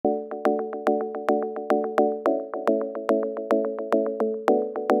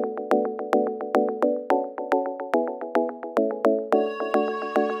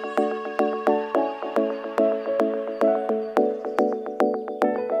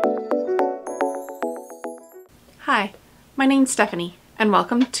Hi, my name's Stephanie and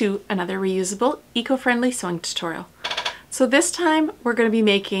welcome to another reusable, eco-friendly sewing tutorial. So this time we're going to be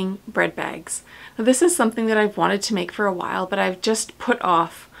making bread bags. Now this is something that I've wanted to make for a while, but I've just put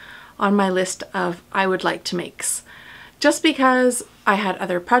off on my list of I would like to makes. Just because I had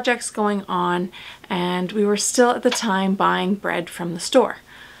other projects going on and we were still at the time buying bread from the store.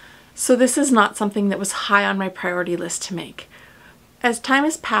 So this is not something that was high on my priority list to make. As time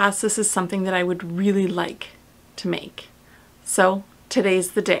has passed, this is something that I would really like to make. So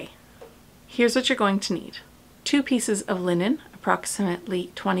today's the day. Here's what you're going to need. 2 pieces of linen,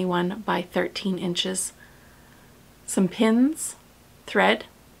 approximately 21 by 13 inches, some pins, thread,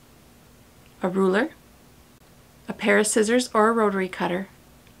 a ruler, a pair of scissors or a rotary cutter,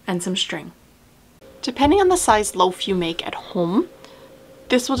 and some string. Depending on the size loaf you make at home,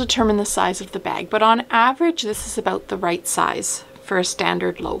 this will determine the size of the bag, but on average this is about the right size for a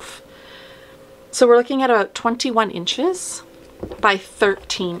standard loaf. So we're looking at about 21 inches by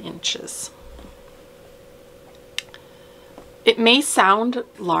 13 inches. It may sound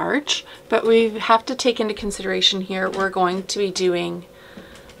large, but we have to take into consideration here we're going to be doing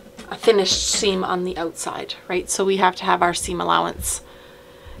a finished seam on the outside, right? So we have to have our seam allowance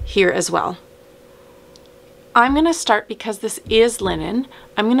here as well. I'm going to start, because this is linen,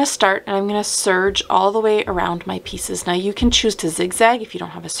 I'm going to start and I'm going to serge all the way around my pieces. Now you can choose to zigzag if you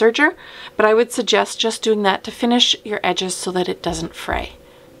don't have a serger, but I would suggest just doing that to finish your edges so that it doesn't fray.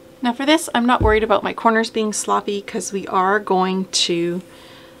 Now for this, I'm not worried about my corners being sloppy because we are going to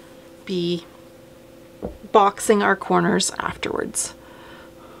be boxing our corners afterwards.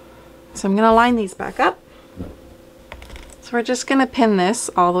 So I'm going to line these back up. So we're just going to pin this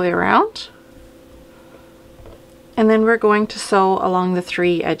all the way around. And then we're going to sew along the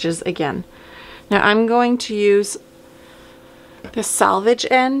 3 edges again. Now I'm going to use the salvage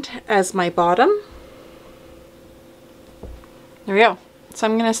end as my bottom. There we go. So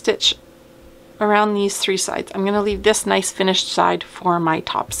I'm going to stitch around these 3 sides. I'm going to leave this nice finished side for my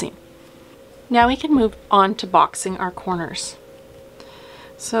top seam. Now we can move on to boxing our corners.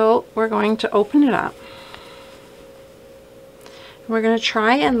 So we're going to open it up. We're going to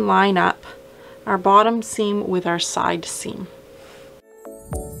try and line up our bottom seam with our side seam.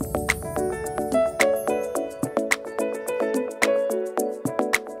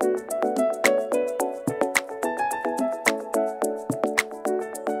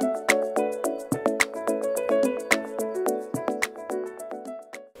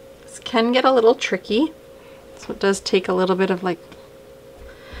 This can get a little tricky, so it does take a little bit of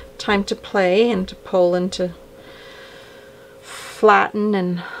time to play and to pull and to flatten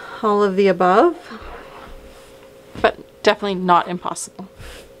and all of the above, but definitely not impossible.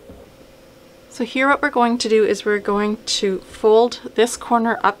 So here what we're going to do is we're going to fold this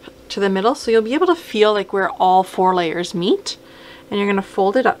corner up to the middle, so you'll be able to feel like where all 4 layers meet, and you're going to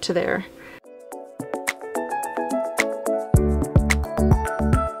fold it up to there.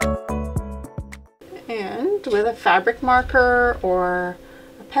 And with a fabric marker or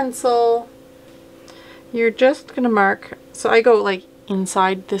a pencil, you're just going to mark, so I go like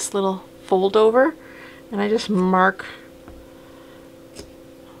inside this little fold over and I just mark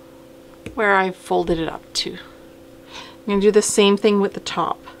where I folded it up to. I'm going to do the same thing with the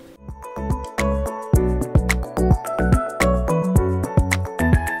top.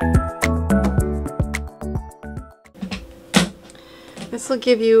 This will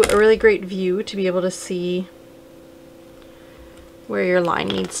give you a really great view to be able to see where your line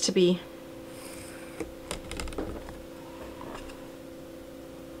needs to be.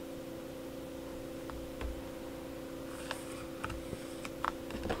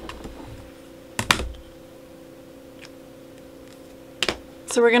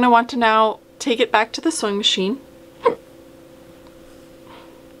 So we're going to want to now take it back to the sewing machine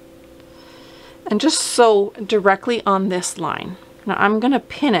and just sew directly on this line. Now I'm going to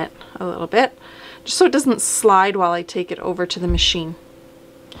pin it a little bit just so it doesn't slide while I take it over to the machine.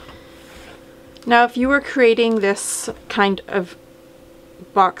 Now if you were creating this kind of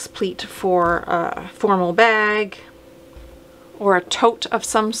box pleat for a formal bag or a tote of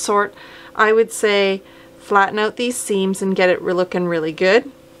some sort, I would say flatten out these seams and get it looking really good.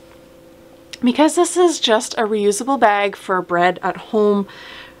 Because this is just a reusable bag for bread at home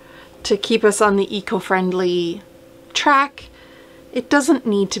to keep us on the eco-friendly track, it doesn't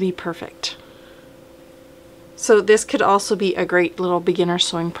need to be perfect. So this could also be a great little beginner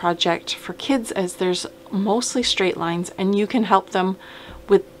sewing project for kids, as there's mostly straight lines and you can help them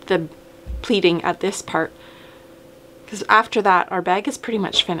with the pleating at this part, because after that our bag is pretty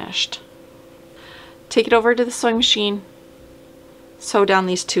much finished. Take it over to the sewing machine, sew down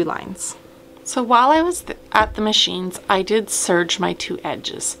these 2 lines. So while I was at the machines, I did serge my 2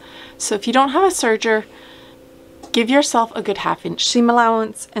 edges. So if you don't have a serger, give yourself a good 1/2 inch seam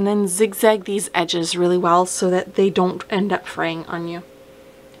allowance and then zigzag these edges really well so that they don't end up fraying on you.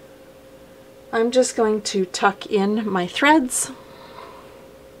 I'm just going to tuck in my threads,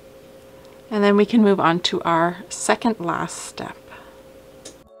 and then we can move on to our second last step.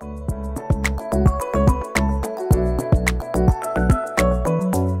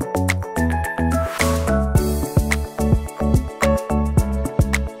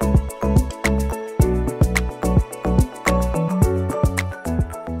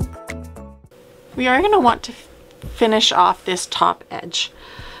 We are going to want to finish off this top edge.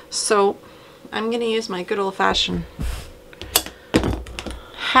 So I'm going to use my good old-fashioned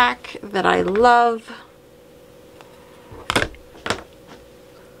hack that I love.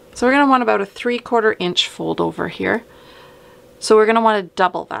 So we're going to want about a 3/4 inch fold over here. So we're going to want to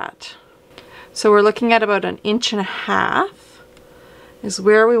double that. So we're looking at about 1.5 inches is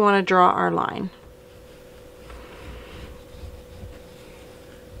where we want to draw our line.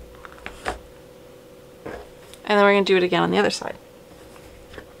 And then we're going to do it again on the other side.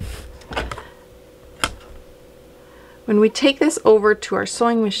 When we take this over to our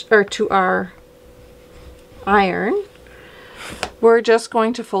sewing machine or to our iron, we're just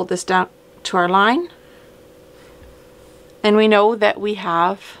going to fold this down to our line. And we know that we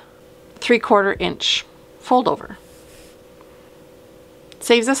have 3/4 inch fold over. It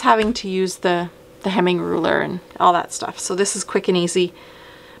saves us having to use the hemming ruler and all that stuff. So this is quick and easy.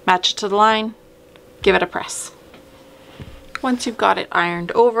 Match it to the line, give it a press. Once you've got it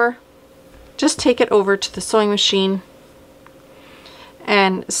ironed over, just take it over to the sewing machine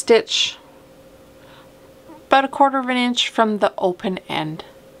and stitch about 1/4 inch from the open end.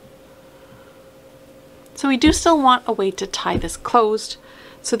 So we do still want a way to tie this closed.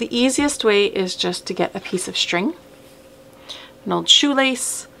 So the easiest way is just to get a piece of string, an old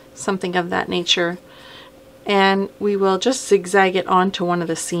shoelace, something of that nature, and we will just zigzag it onto one of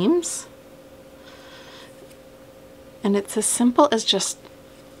the seams. And it's as simple as just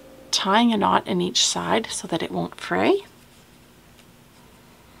tying a knot in each side so that it won't fray.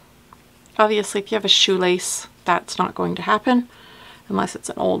 Obviously, if you have a shoelace, that's not going to happen unless it's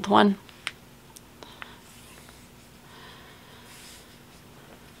an old one.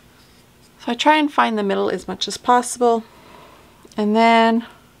 So I try and find the middle as much as possible, and then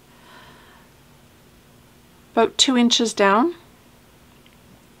about 2 inches down,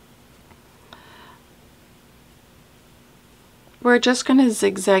 we're just going to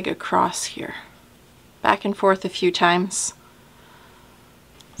zigzag across here, back and forth a few times.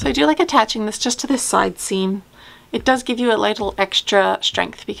 So I do like attaching this just to this side seam. It does give you a little extra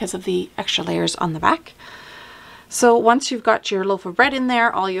strength because of the extra layers on the back. So once you've got your loaf of bread in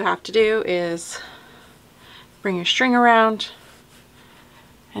there, all you have to do is bring your string around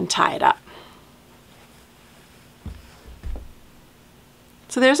and tie it up.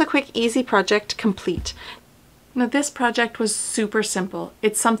 So there's a quick, easy project complete. Now this project was super simple.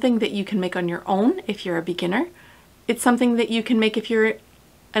 It's something that you can make on your own if you're a beginner. It's something that you can make if you're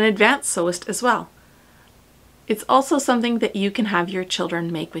an advanced sewist as well. It's also something that you can have your children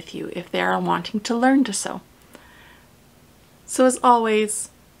make with you if they are wanting to learn to sew. So as always,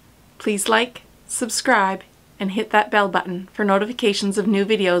 please like, subscribe, and hit that bell button for notifications of new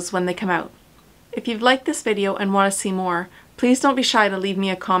videos when they come out. If you've liked this video and want to see more, please don't be shy to leave me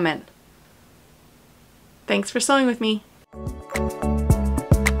a comment. Thanks for sewing with me.